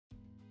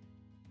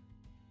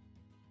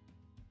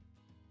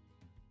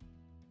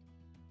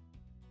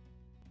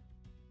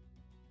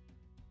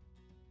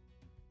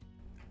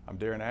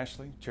Darren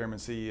Ashley, Chairman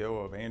and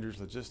CEO of Andrews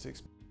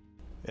Logistics.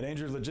 At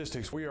Andrews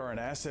Logistics, we are an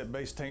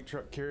asset-based tank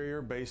truck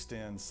carrier based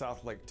in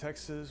Southlake,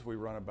 Texas. We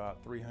run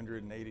about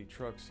 380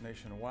 trucks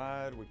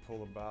nationwide. We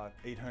pull about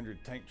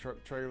 800 tank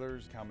truck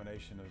trailers, a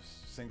combination of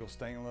single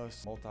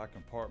stainless,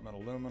 multi-compartment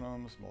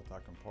aluminums,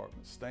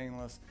 multi-compartment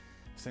stainless,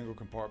 single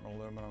compartment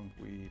aluminum.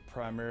 We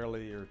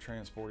primarily are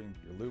transporting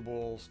your lube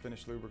oils,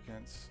 finished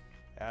lubricants,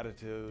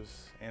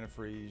 additives,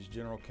 antifreeze,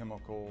 general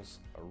chemicals,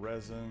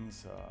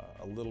 resins,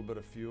 a little bit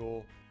of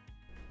fuel.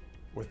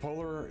 With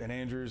Polar and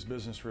Andrews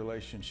business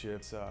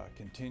relationships,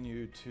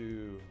 continue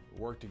to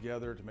work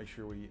together to make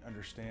sure we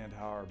understand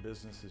how our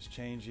business is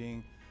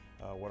changing,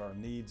 what our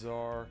needs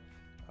are,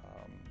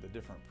 the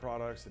different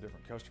products, the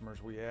different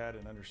customers we add,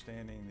 and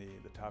understanding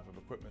the type of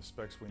equipment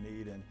specs we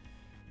need, and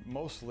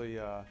mostly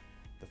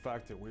the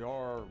fact that we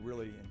are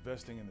really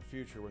investing in the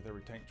future with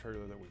every tank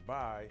trailer that we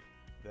buy,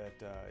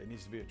 that it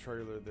needs to be a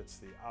trailer that's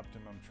the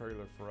optimum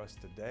trailer for us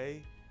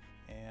today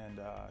and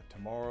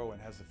tomorrow,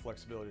 and has the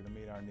flexibility to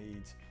meet our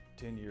needs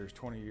 10 years,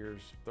 20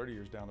 years, 30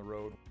 years down the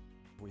road.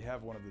 We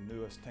have one of the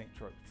newest tank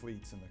truck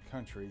fleets in the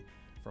country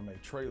from a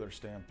trailer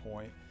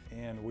standpoint,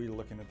 and we're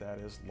looking at that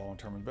as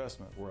long-term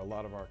investment, where a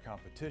lot of our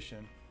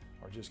competition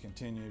are just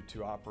continue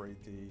to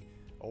operate the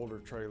older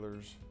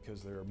trailers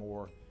because they're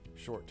more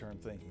short-term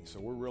thinking. So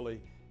we're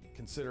really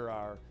consider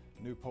our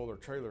new Polar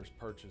trailers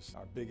purchase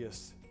our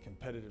biggest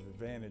competitive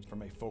advantage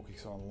from a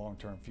focus on the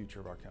long-term future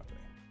of our company.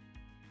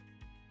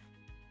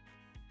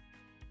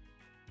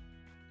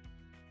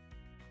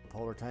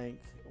 Polar tank,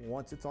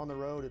 once it's on the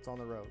road, it's on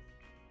the road.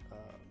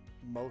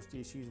 Most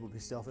issues will be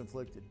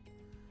self-inflicted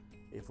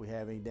if we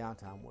have any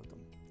downtime with them.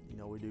 You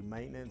know, we do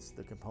maintenance,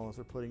 the components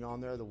we're putting on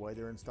there, the way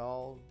they're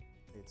installed,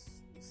 it's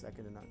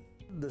second to none.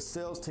 The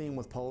sales team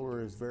with Polar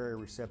is very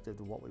receptive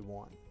to what we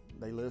want.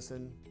 They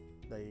listen,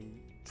 they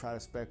try to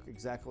spec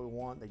exactly what we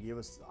want, they give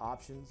us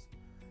options,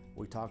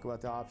 we talk about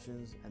the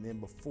options, and then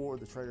before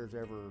the trailer's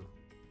ever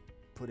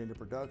put into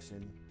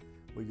production,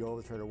 we go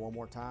over the trailer one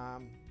more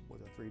time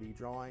with a 3D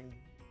drawing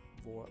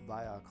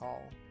via a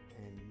call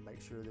and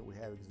make sure that we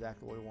have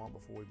exactly what we want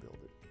before we build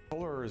it.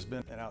 Polar has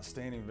been an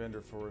outstanding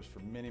vendor for us for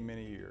many,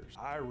 many years.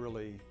 I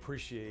really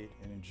appreciate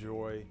and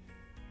enjoy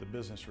the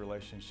business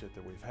relationship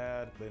that we've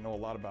had. They know a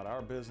lot about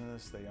our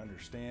business. They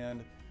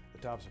understand the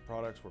types of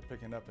products we're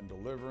picking up and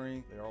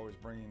delivering. They're always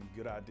bringing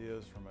good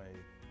ideas from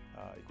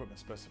a equipment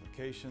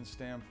specification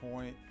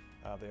standpoint.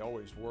 They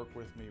always work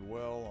with me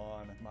well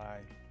on my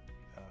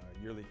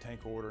yearly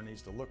tank order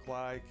needs to look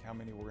like, how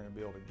many we're going to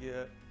be able to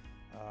get,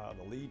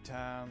 the lead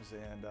times,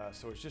 and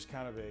so it's just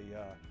kind of a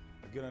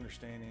good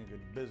understanding, a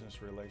good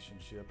business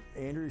relationship.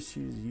 Andrews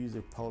chooses to use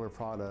the Polar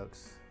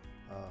products,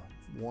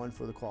 one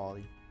for the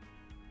quality,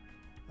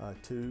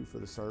 two for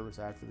the service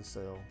after the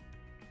sale,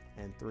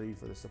 and three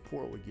for the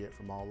support we get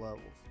from all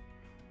levels.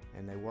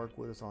 And they work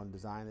with us on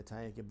designing the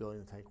tank and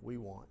building the tank we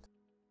want.